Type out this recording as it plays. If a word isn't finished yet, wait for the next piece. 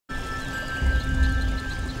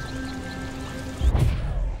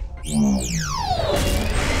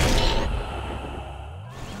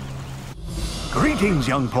Greetings,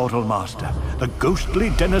 young Portal Master. The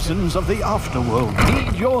ghostly denizens of the Afterworld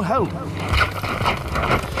need your help.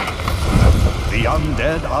 The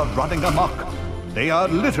undead are running amok. They are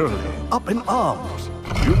literally up in arms.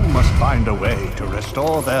 You must find a way to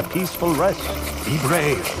restore their peaceful rest. Be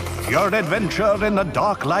brave. Your adventure in the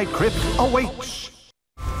Darklight Crypt awaits.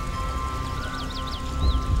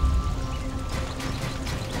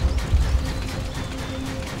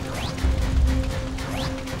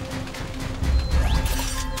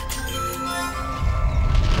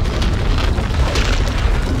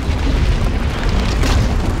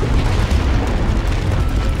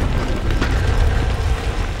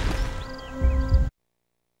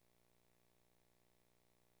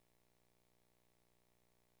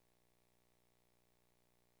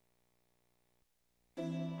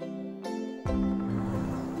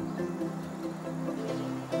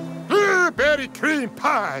 Berry cream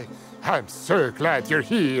pie! I'm so glad you're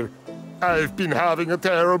here. I've been having a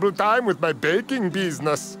terrible time with my baking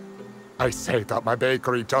business. I set up my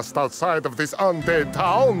bakery just outside of this undead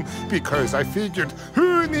town because I figured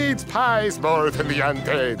who needs pies more than the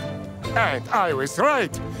undead? And I was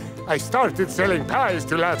right. I started selling pies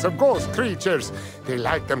to lots of ghost creatures. They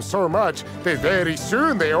liked them so much that very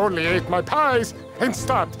soon they only ate my pies and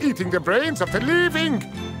stopped eating the brains of the living.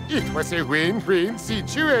 It was a win-win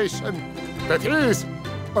situation. That is,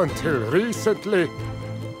 until recently.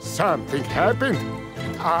 Something happened,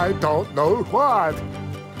 and I don't know what.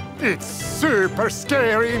 It's super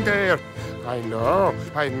scary in there. I know,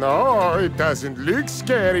 it doesn't look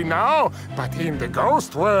scary now, but in the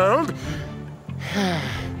ghost world...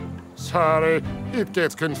 Sorry, it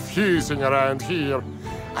gets confusing around here.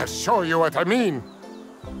 I'll show you what I mean.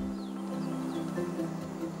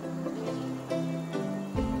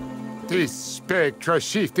 These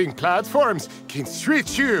spectra-shifting platforms can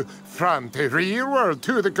switch you from the real world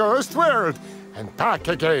to the ghost world and back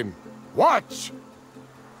again. Watch!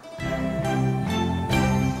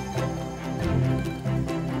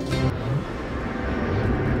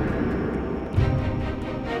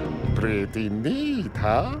 Pretty neat,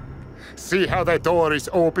 huh? See how that door is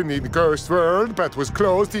open in the ghost world but was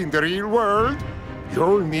closed in the real world?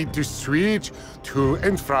 You'll need to switch to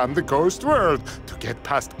and from the ghost world to get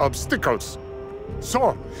past obstacles.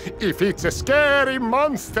 So, if it's a scary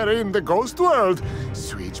monster in the ghost world,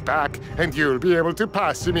 switch back and you'll be able to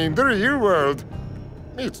pass him in the real world.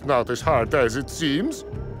 It's not as hard as it seems,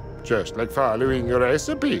 just like following a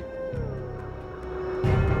recipe.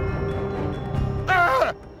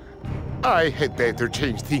 Ah! I had better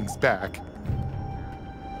change things back.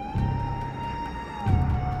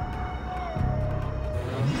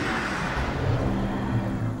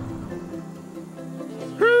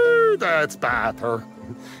 That's better.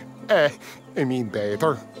 I mean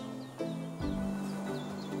better.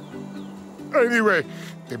 Anyway,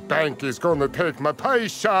 the bank is gonna take my pie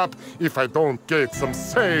shop if I don't get some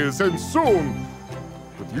sales, and soon.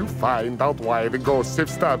 Would you find out why the ghosts have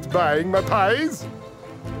stopped buying my pies?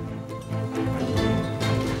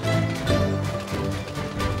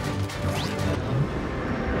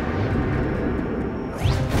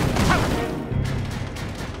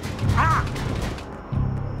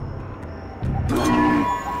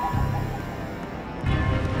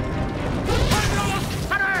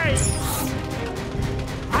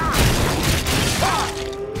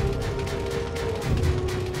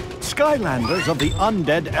 Skylanders of the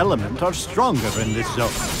undead element are stronger in this zone.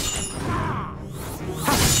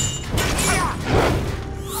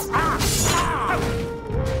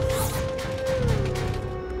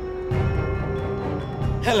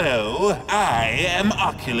 Hello, I am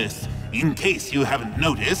Oculus. In case you haven't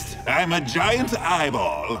noticed, I'm a giant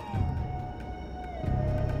eyeball.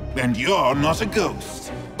 And you're not a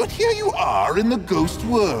ghost. But here you are in the ghost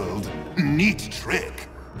world. Neat trick.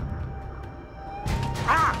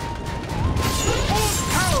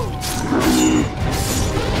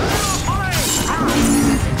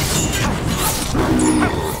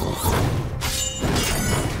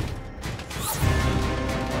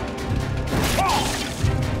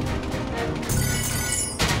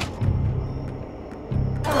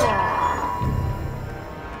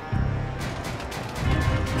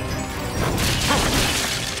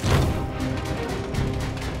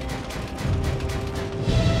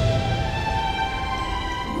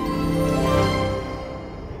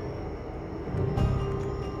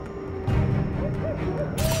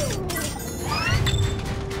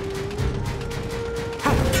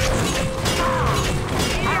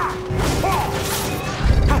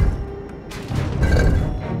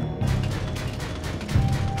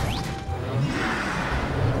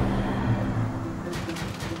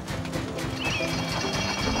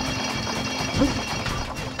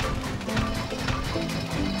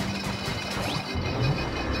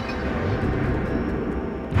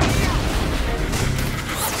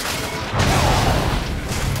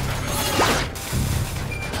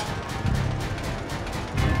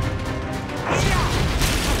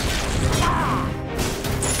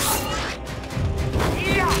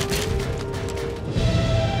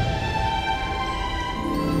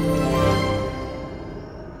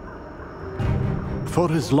 For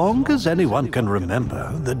as long as anyone can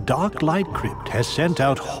remember, the Darklight Crypt has sent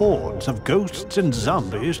out hordes of ghosts and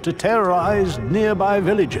zombies to terrorize nearby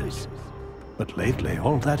villages. But lately,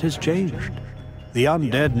 all that has changed. The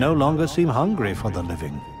undead no longer seem hungry for the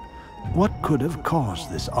living. What could have caused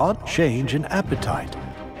this odd change in appetite?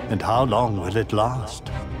 And how long will it last?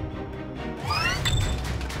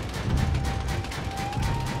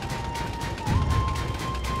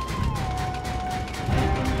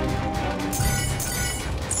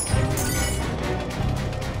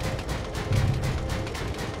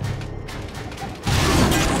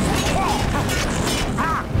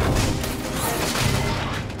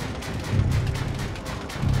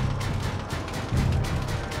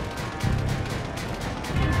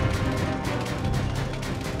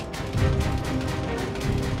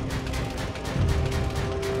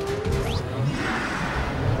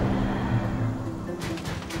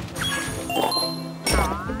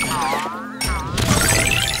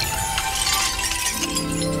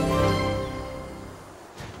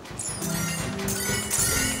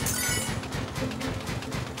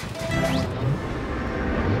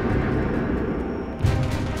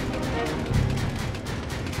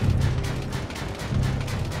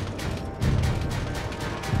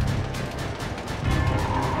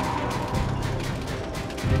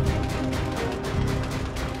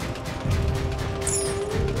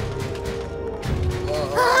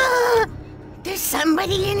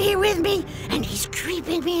 Somebody in here with me, and he's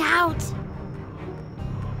creeping me out.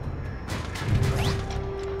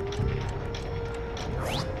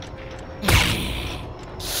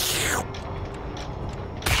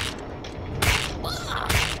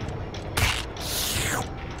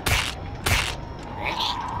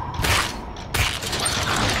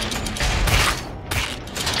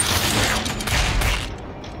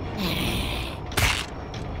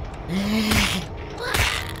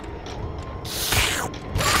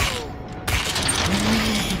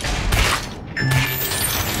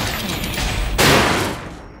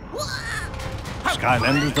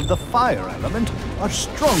 Skylanders of the fire element are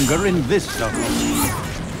stronger in this zone.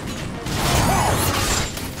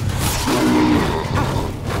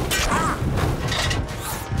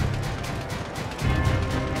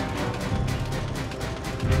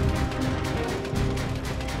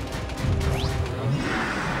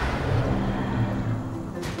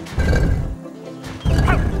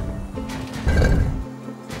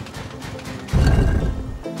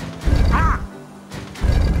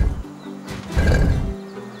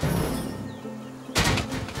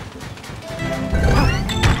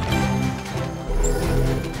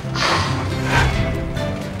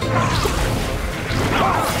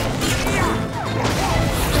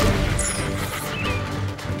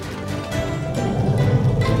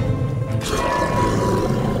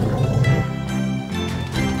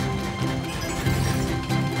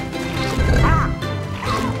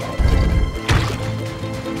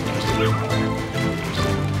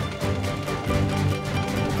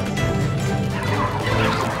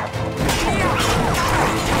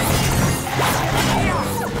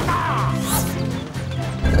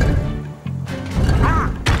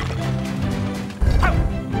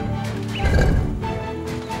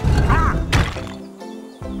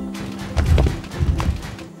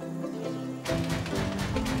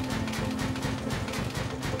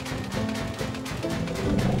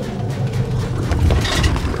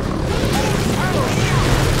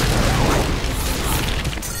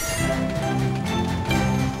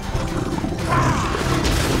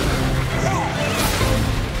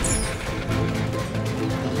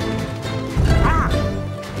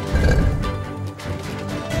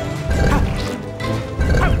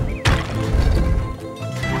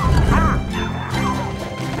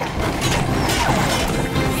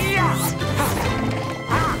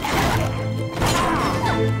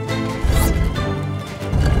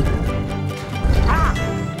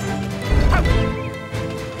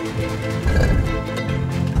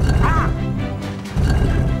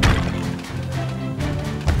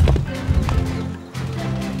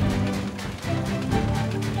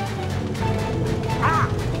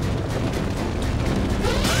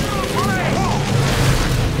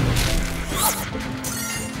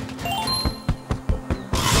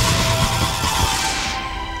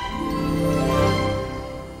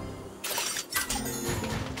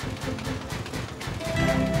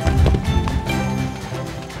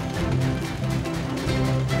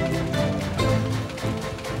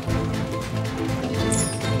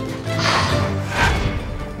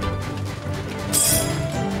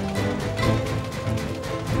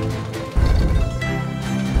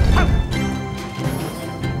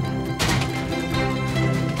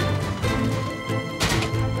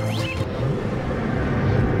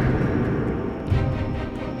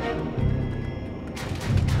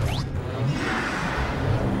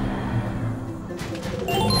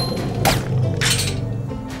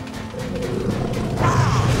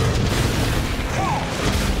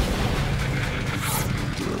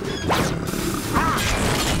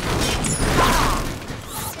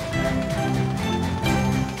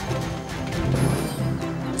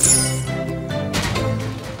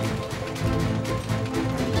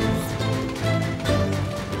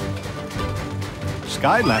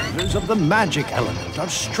 Skylanders of the magic element are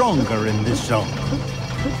stronger in this zone.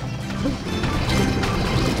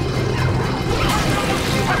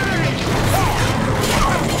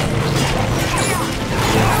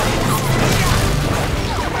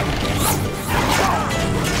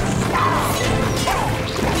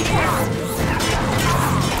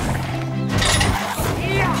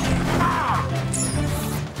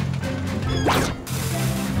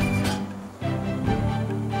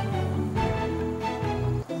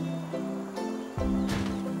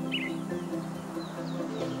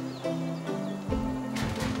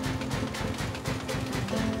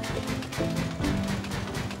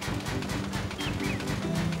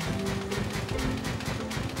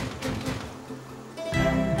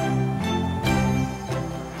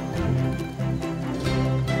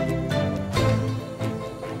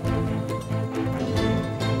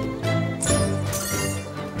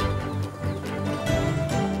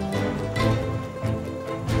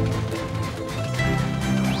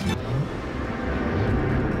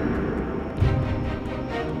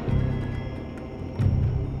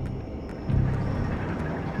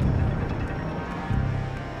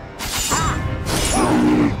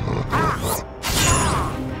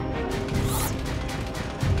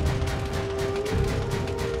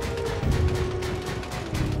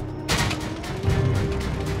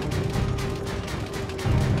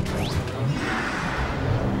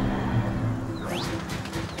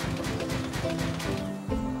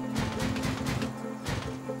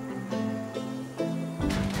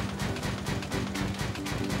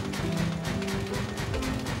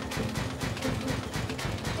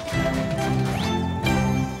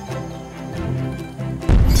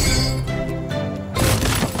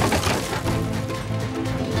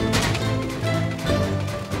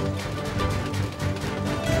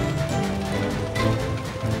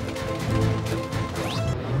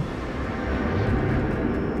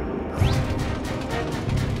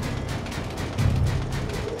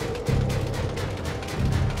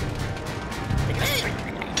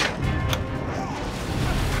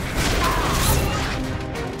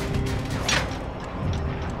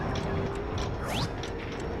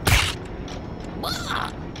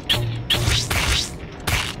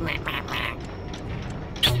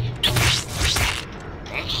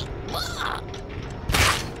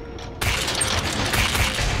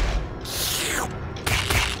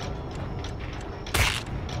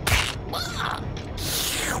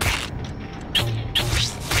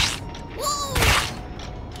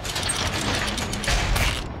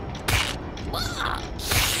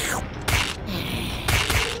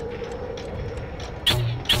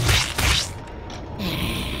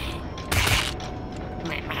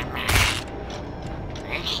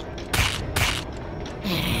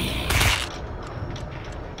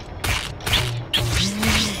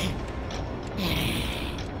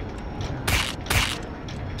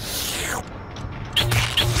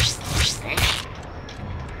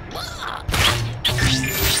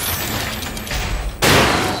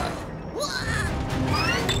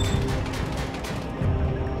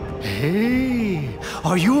 Hey,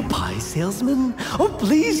 are you a pie salesman? Oh,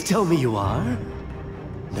 please tell me you are.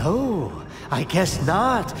 No, I guess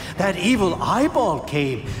not. That evil eyeball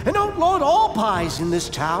came and outlawed all pies in this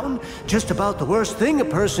town. Just about the worst thing a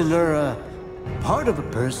person or a part of a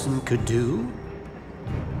person could do.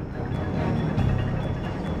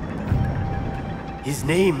 His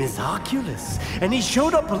name is Oculus, and he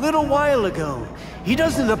showed up a little while ago. He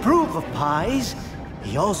doesn't approve of pies.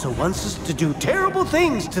 He also wants us to do terrible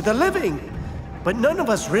things to the living. But none of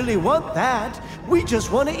us really want that. We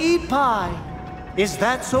just want to eat pie. Is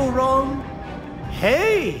that so wrong?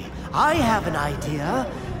 Hey, I have an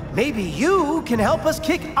idea. Maybe you can help us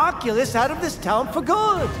kick Oculus out of this town for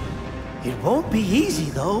good. It won't be easy,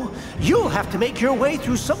 though. You'll have to make your way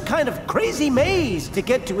through some kind of crazy maze to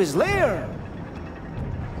get to his lair.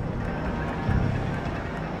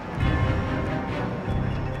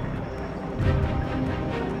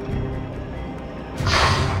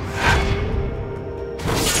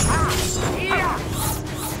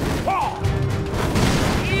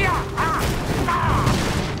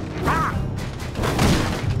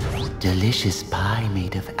 Delicious pie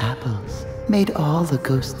made of apples made all the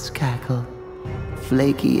ghosts cackle.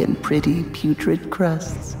 Flaky and pretty putrid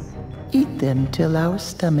crusts, eat them till our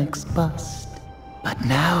stomachs bust. But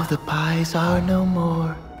now the pies are no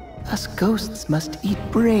more. Us ghosts must eat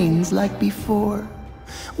brains like before.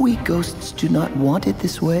 We ghosts do not want it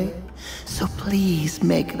this way, so please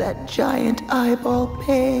make that giant eyeball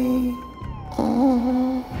pay.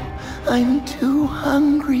 Oh, I'm too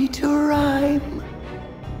hungry to rhyme.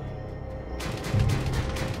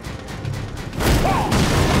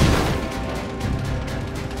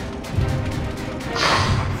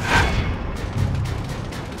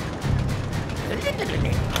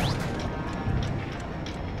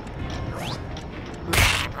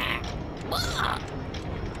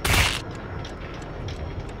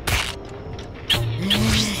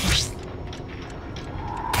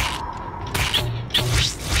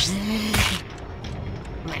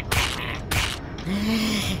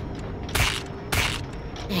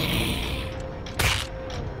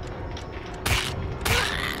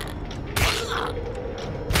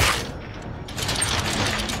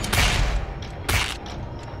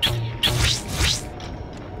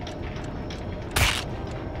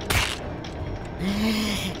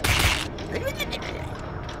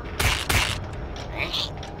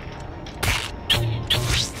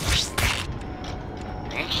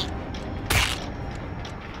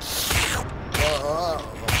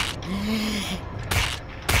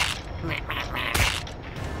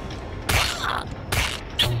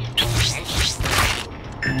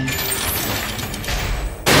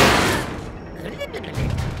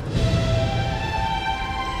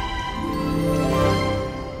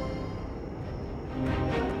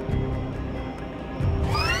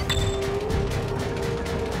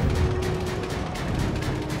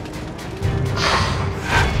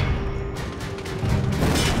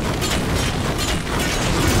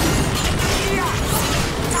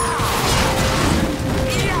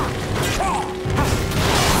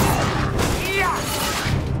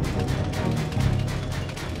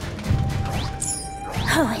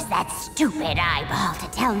 Who is that stupid eyeball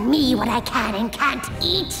to tell me what I can and can't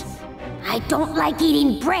eat? I don't like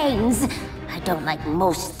eating brains. I don't like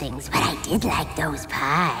most things, but I did like those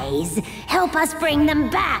pies. Help us bring them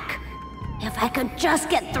back. If I could just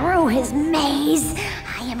get through his maze,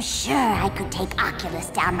 I am sure I could take Oculus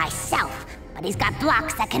down myself. But he's got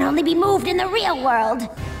blocks that can only be moved in the real world.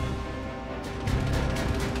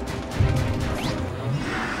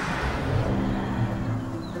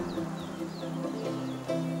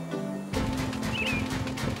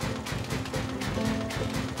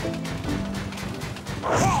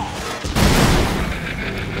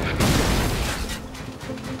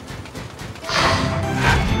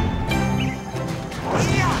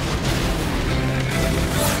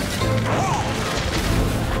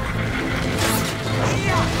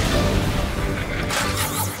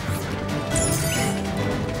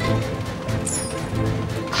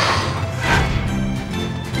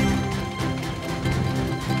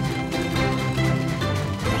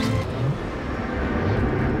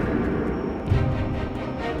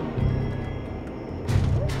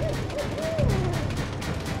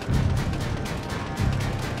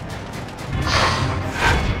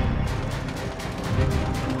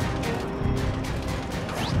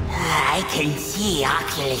 I can see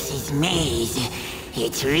Oculus's maze.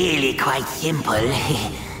 It's really quite simple.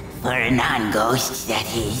 For a non-ghost, that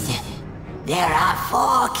is. There are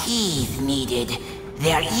 4 keys needed.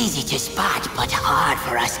 They're easy to spot, but hard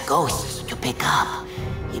for us ghosts to pick up.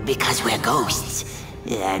 Because we're ghosts,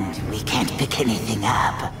 and we can't pick anything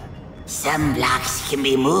up. Some blocks can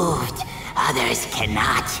be moved, others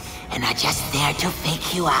cannot, and are just there to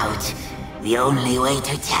fake you out. The only way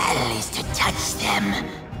to tell is to touch them.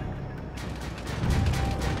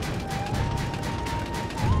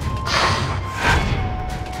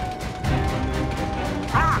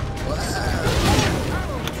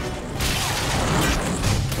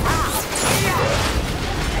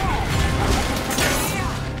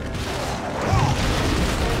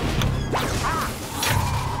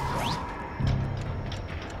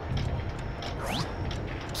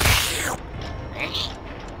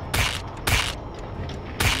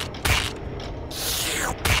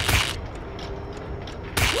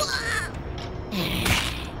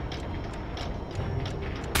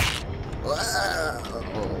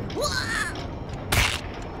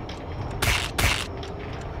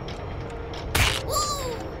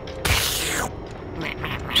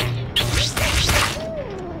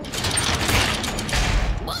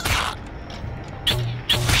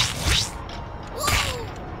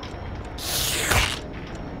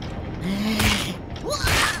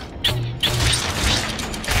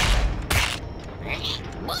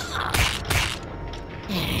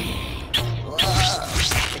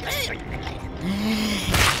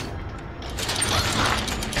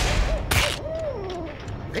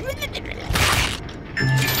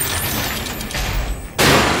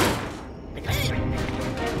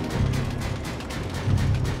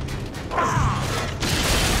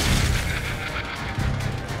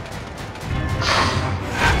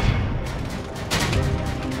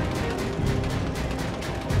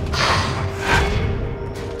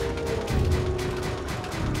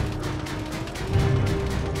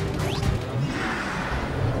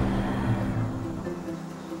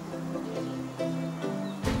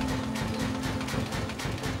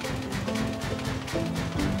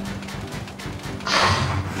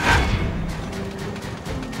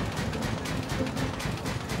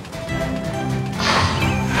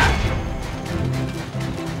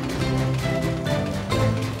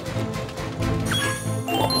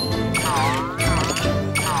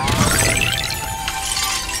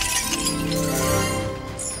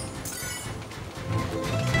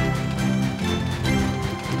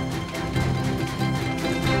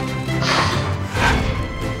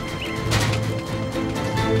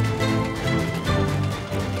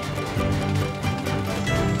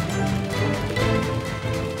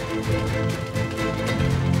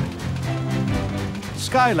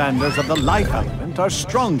 Skylanders of the life element are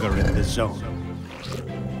stronger in this zone.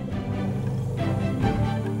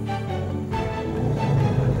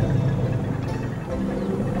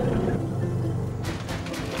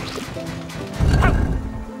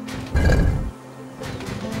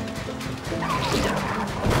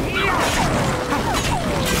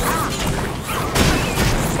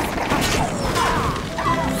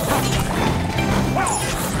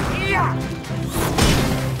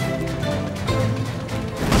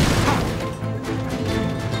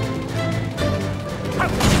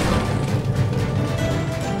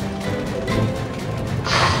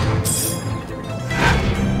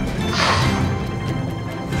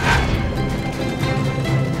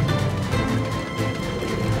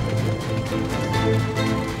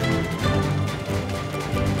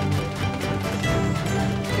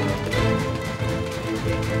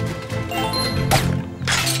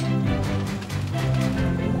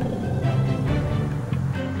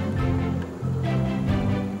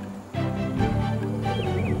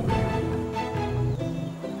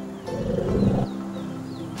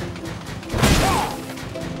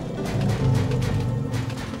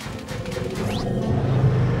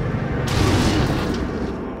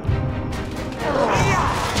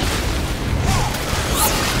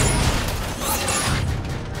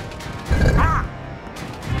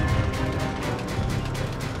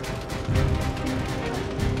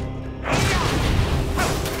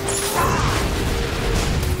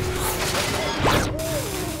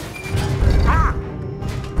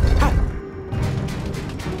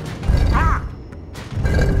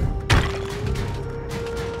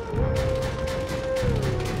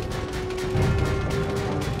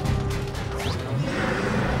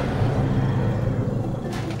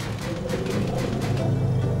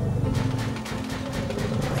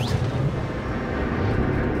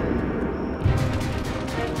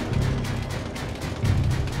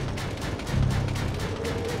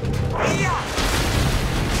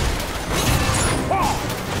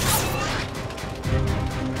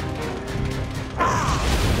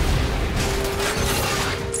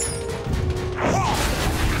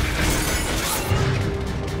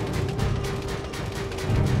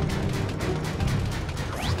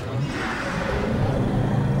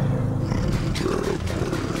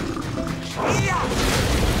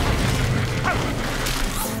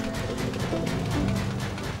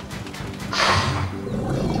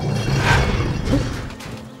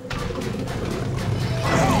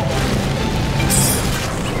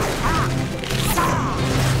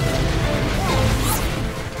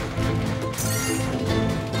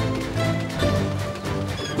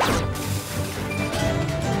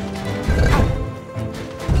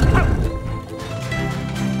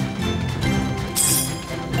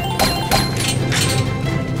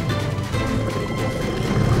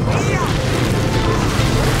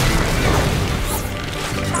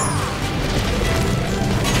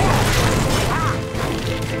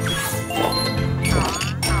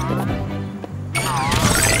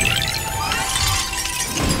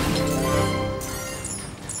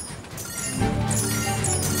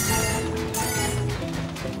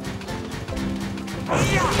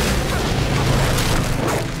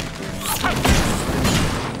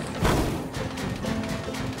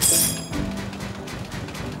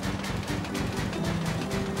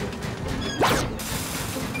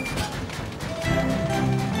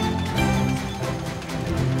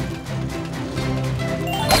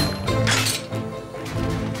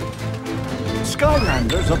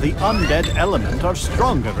 Skylanders of the undead element are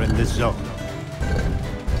stronger in this zone.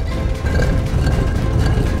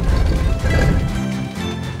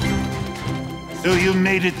 So you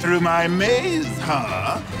made it through my maze,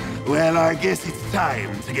 huh? Well, I guess it's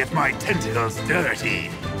time to get my tentacles dirty.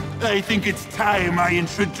 I think it's time I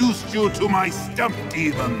introduced you to my stump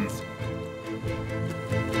demons.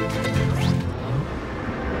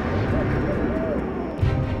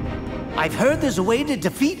 I've heard there's a way to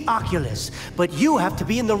defeat Oculus, but you have to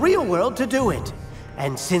be in the real world to do it.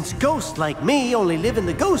 And since ghosts like me only live in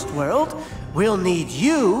the ghost world, we'll need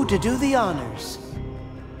you to do the honors.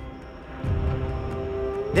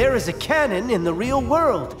 There is a cannon in the real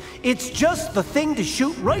world. It's just the thing to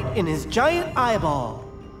shoot right in his giant eyeball.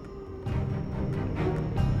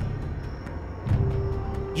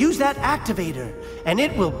 Use that activator, and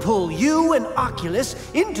it will pull you and Oculus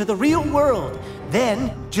into the real world.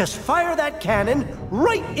 Then, just fire that cannon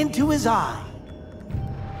right into his eye.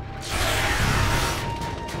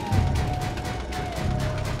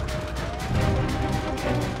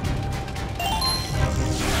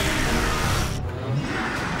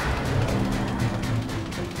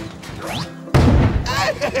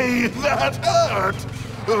 Hey, that hurt!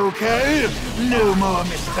 Okay? No more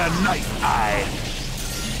Mr. Nice Eye.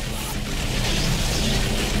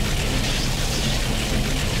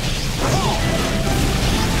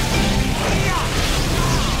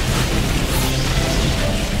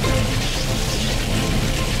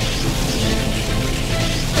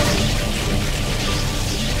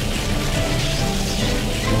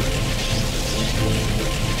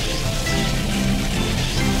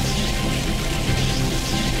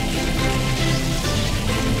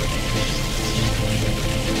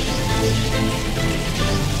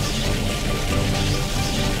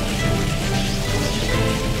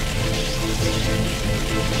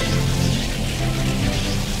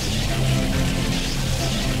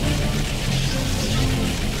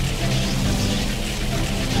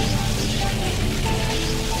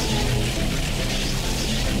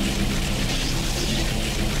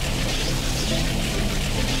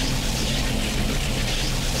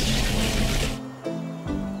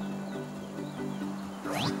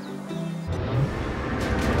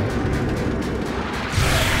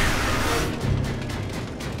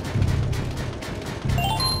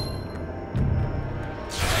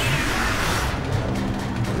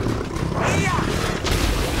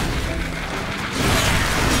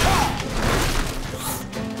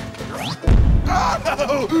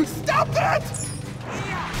 Oh, stop that!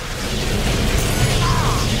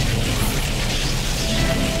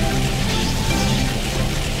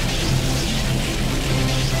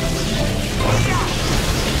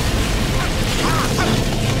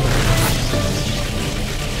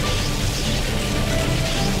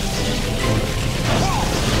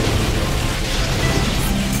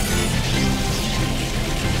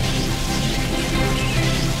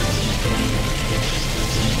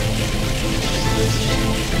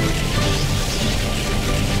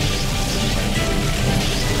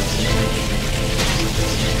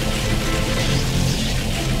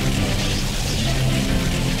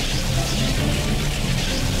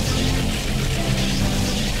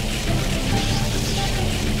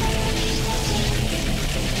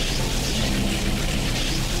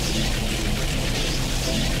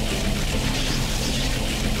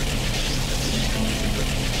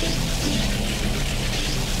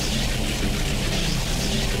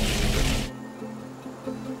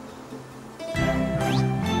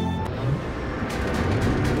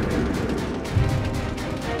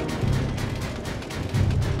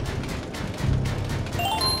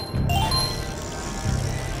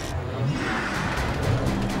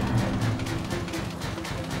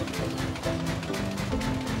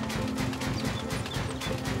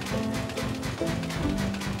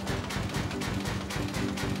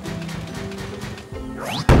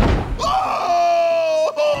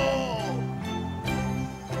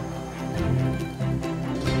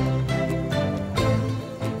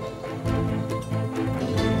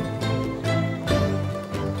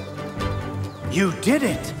 You did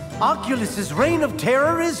it! Oculus's reign of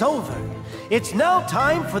terror is over. It's now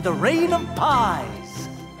time for the reign of pies.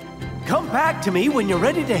 Come back to me when you're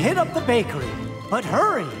ready to hit up the bakery. But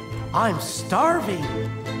hurry, I'm starving.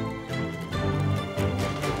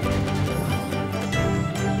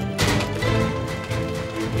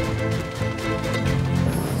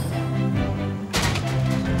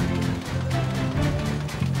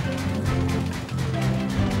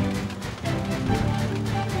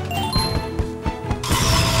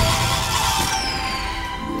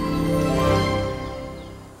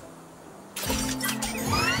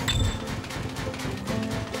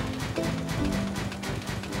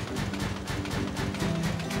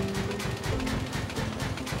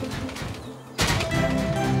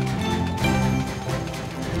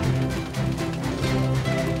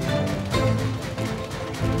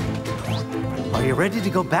 Are you ready to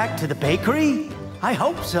go back to the bakery? I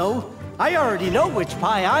hope so. I already know which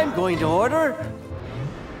pie I'm going to order.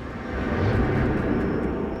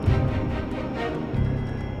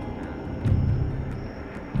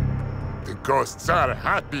 The ghosts are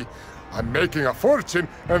happy. I'm making a fortune,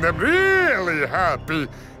 and I'm really happy.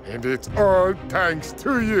 And it's all thanks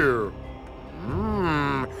to you.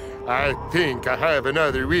 I think I have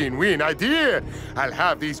another win-win idea. I'll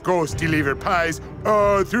have these ghosts deliver pies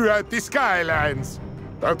all throughout the Skylands.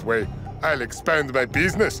 That way, I'll expand my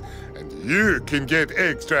business, and you can get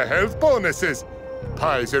extra health bonuses.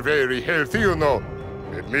 Pies are very healthy, you know.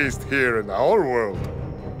 At least here in our world.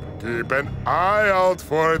 Keep an eye out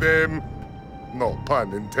for them. No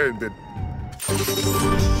pun intended.